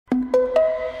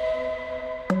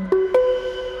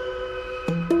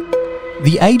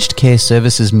The Aged Care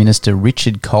Services Minister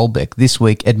Richard Colbeck this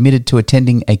week admitted to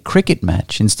attending a cricket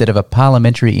match instead of a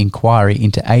parliamentary inquiry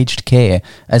into aged care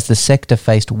as the sector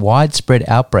faced widespread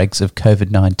outbreaks of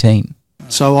COVID-19.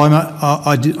 So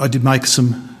I did make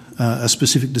a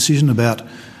specific decision about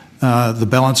the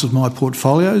balance of my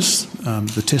portfolios.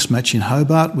 The test match in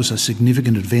Hobart was a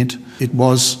significant event. It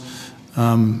was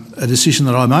a decision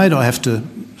that I made. I have to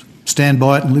stand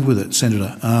by it and live with it,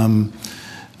 Senator.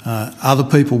 Other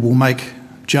people will make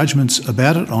judgments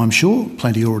about it, I'm sure.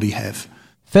 Plenty already have.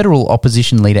 Federal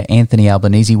opposition leader Anthony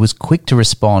Albanese was quick to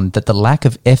respond that the lack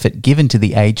of effort given to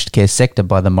the aged care sector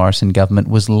by the Morrison government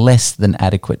was less than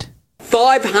adequate.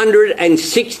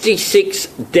 566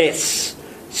 deaths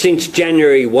since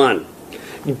January 1.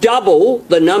 Double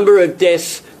the number of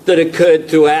deaths that occurred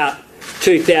throughout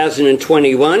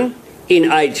 2021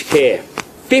 in aged care.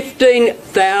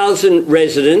 15,000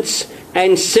 residents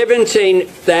and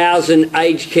 17,000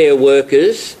 aged care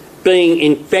workers being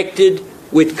infected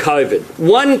with COVID.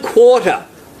 1/4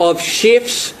 of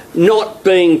shifts not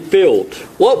being filled.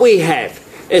 What we have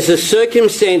is a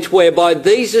circumstance whereby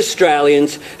these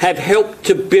Australians have helped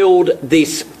to build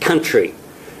this country.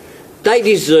 They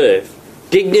deserve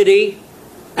dignity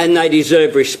and they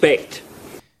deserve respect.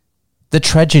 The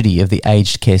tragedy of the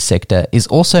aged care sector is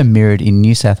also mirrored in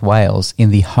New South Wales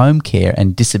in the home care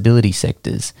and disability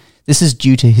sectors. This is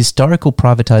due to historical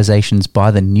privatisations by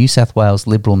the New South Wales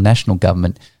Liberal National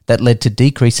Government that led to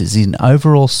decreases in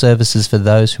overall services for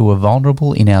those who are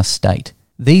vulnerable in our state.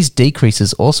 These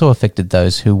decreases also affected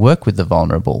those who work with the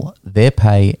vulnerable, their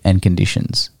pay and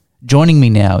conditions. Joining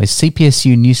me now is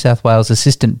CPSU New South Wales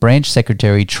Assistant Branch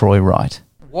Secretary Troy Wright.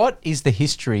 What is the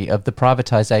history of the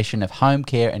privatisation of home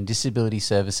care and disability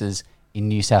services in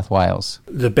New South Wales?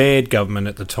 The Baird government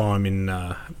at the time in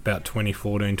about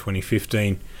 2014,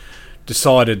 2015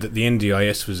 decided that the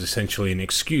NDIS was essentially an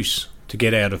excuse to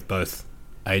get out of both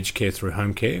aged care through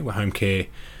home care, where Home Care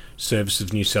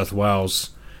Services New South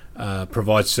Wales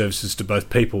provides services to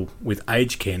both people with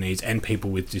aged care needs and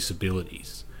people with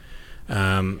disabilities,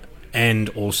 and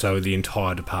also the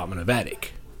entire Department of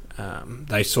ADIC.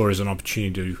 They saw it as an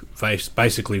opportunity to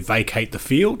basically vacate the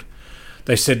field.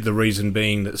 They said the reason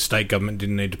being that the state government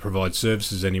didn't need to provide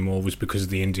services anymore was because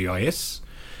of the NDIS.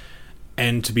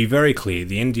 And to be very clear,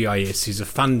 the NDIS is a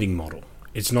funding model.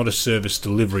 It's not a service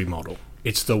delivery model.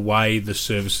 It's the way the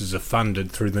services are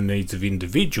funded through the needs of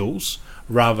individuals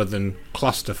rather than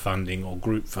cluster funding or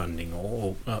group funding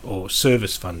or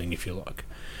service funding, if you like.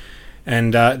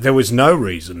 And there was no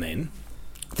reason then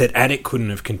that ADIC couldn't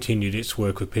have continued its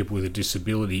work with people with a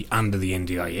disability under the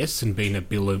NDIS and been a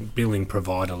billing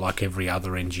provider like every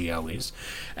other NGO is,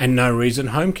 and no reason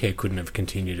home care couldn't have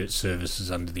continued its services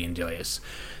under the NDIS.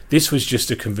 This was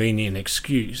just a convenient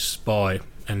excuse by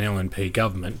an LNP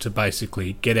government to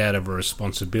basically get out of a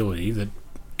responsibility that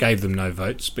gave them no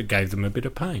votes but gave them a bit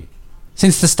of pain.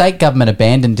 Since the state government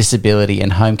abandoned disability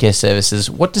and home care services,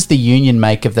 what does the union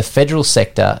make of the federal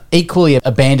sector equally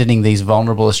abandoning these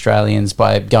vulnerable Australians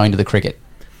by going to the cricket?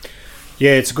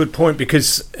 Yeah, it's a good point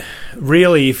because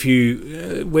really,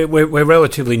 we're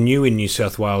relatively new in New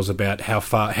South Wales about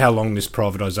how long this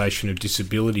privatisation of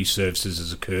disability services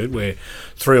has occurred. We're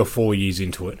 3 or 4 years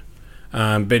into it.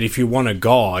 But if you want a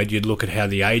guide, you'd look at how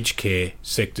the aged care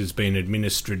sector's been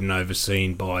administered and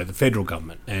overseen by the federal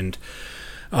government. And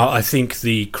I think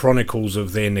the chronicles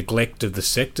of their neglect of the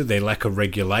sector, their lack of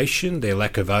regulation, their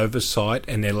lack of oversight,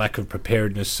 and their lack of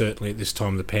preparedness, certainly at this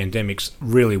time of the pandemic's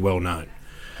really well known.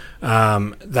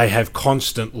 They have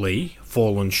constantly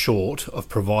fallen short of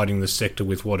providing the sector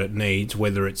with what it needs,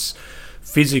 whether it's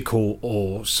physical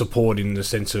or support in the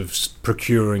sense of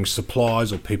procuring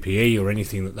supplies or PPE or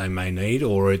anything that they may need,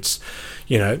 or it's,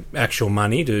 actual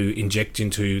money to inject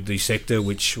into the sector,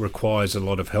 which requires a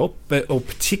lot of help. Or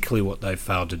particularly what they've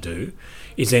failed to do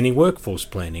is any workforce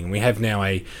planning. We have now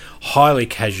a highly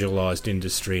casualised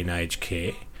industry in aged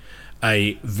care,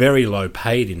 a very low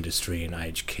paid industry in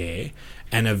aged care,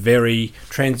 and a very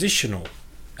transitional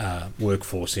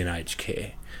workforce in aged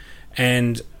care.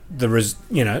 And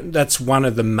that's one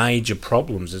of the major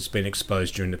problems that's been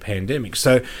exposed during the pandemic.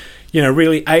 So,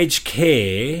 really aged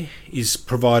care is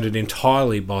provided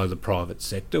entirely by the private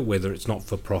sector, whether it's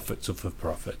not-for-profits or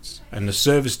for-profits, and the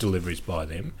service delivery is by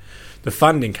them. The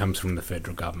funding comes from the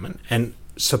federal government, and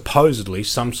supposedly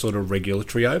some sort of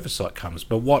regulatory oversight comes.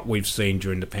 But what we've seen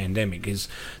during the pandemic is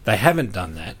they haven't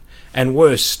done that. And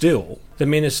worse still, the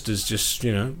ministers just,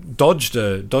 dodged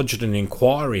an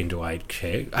inquiry into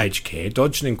aged care,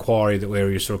 dodged an inquiry where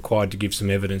he was required to give some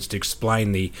evidence to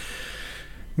explain the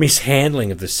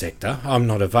mishandling of the sector. I'm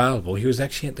not available. He was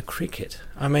actually at the cricket.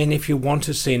 I mean, if you want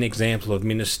to see an example of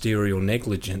ministerial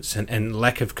negligence and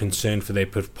lack of concern for their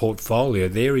portfolio,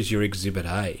 there is your Exhibit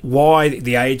A. Why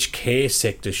the aged care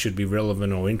sector should be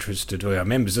relevant or interested to our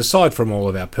members, aside from all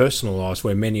of our personal lives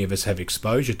where many of us have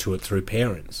exposure to it through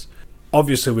parents.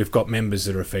 Obviously, we've got members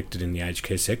that are affected in the aged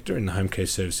care sector, in the home care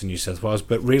service in New South Wales,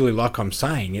 but really, like I'm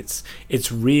saying,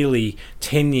 it's really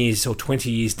 10 years or 20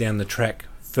 years down the track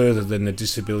further than the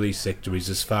disability sector is,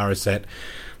 as far as that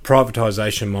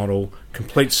privatisation model,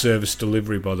 complete service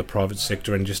delivery by the private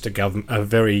sector, and just a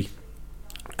very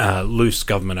loose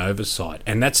government oversight.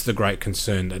 And that's the great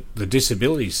concern, that the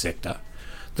disability sector,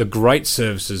 the great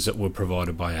services that were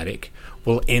provided by ADIC,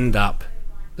 will end up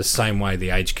the same way the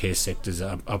aged care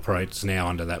sector operates now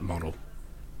under that model.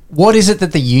 What is it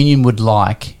that the union would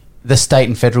like the state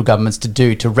and federal governments to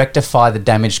do to rectify the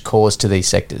damage caused to these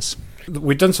sectors?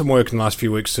 We've done some work in the last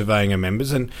few weeks surveying our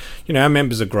members, and our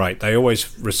members are great. They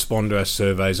always respond to our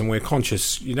surveys, and we're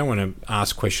conscious you don't want to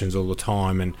ask questions all the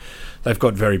time, and they've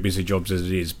got very busy jobs as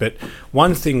it is. But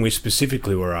one thing we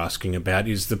specifically were asking about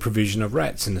is the provision of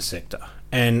RATs in the sector,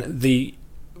 and the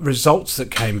results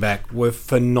that came back were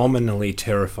phenomenally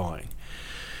terrifying.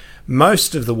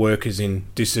 Most of the workers in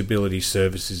disability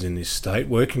services in this state,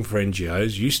 working for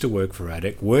NGOs, used to work for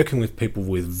ADIC, working with people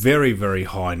with very, very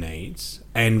high needs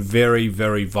and very,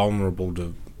 very vulnerable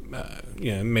to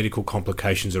medical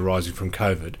complications arising from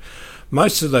COVID.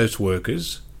 Most of those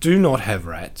workers do not have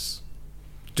RATs,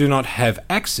 do not have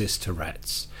access to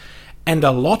RATs, and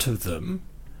a lot of them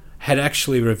had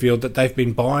actually revealed that they've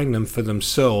been buying them for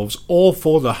themselves or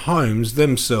for the homes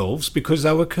themselves because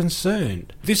they were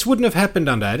concerned. This wouldn't have happened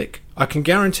under ADIC. I can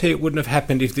guarantee it wouldn't have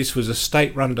happened if this was a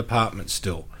state-run department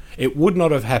still. It would not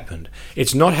have happened.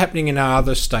 It's not happening in our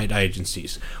other state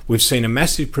agencies. We've seen a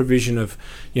massive provision of,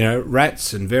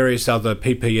 RATs and various other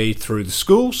PPE through the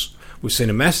schools. We've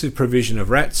seen a massive provision of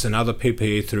RATs and other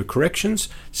PPE through corrections,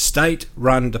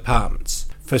 state-run departments.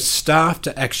 For staff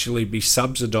to actually be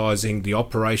subsidising the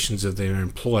operations of their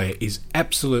employer is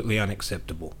absolutely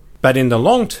unacceptable. But in the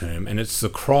long term, and it's the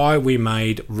cry we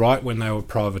made right when they were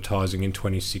privatising in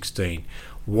 2016,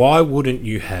 why wouldn't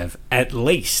you have, at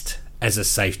least as a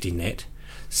safety net,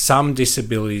 some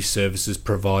disability services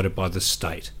provided by the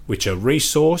state, which are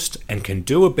resourced and can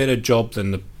do a better job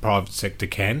than the private sector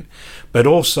can, but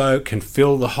also can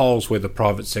fill the holes where the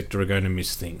private sector are going to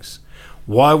miss things?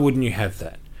 Why wouldn't you have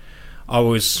that?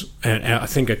 I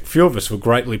think a few of us were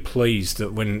greatly pleased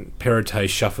that when Perrottet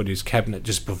shuffled his cabinet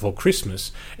just before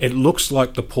Christmas, it looks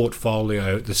like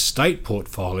the state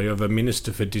portfolio of a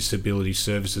Minister for Disability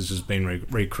Services has been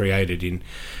recreated and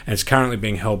it's currently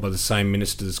being held by the same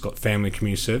minister that's got Family and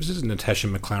Community Services, Natasha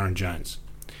McLaren-Jones.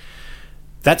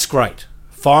 That's great.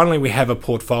 Finally, we have a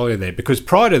portfolio there, because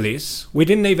prior to this, we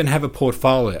didn't even have a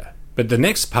portfolio. But the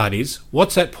next part is,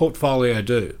 what's that portfolio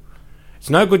do? It's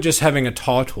no good just having a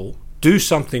title. Do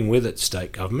something with it,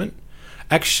 state government.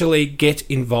 Actually get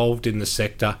involved in the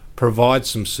sector, provide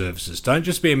some services. Don't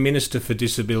just be a Minister for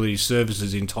Disability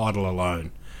Services in title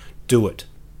alone. Do it.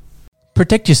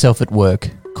 Protect yourself at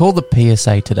work. Call the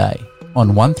PSA today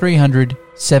on 1300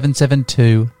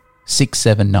 772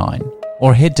 679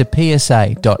 or head to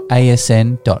psa.asn.au.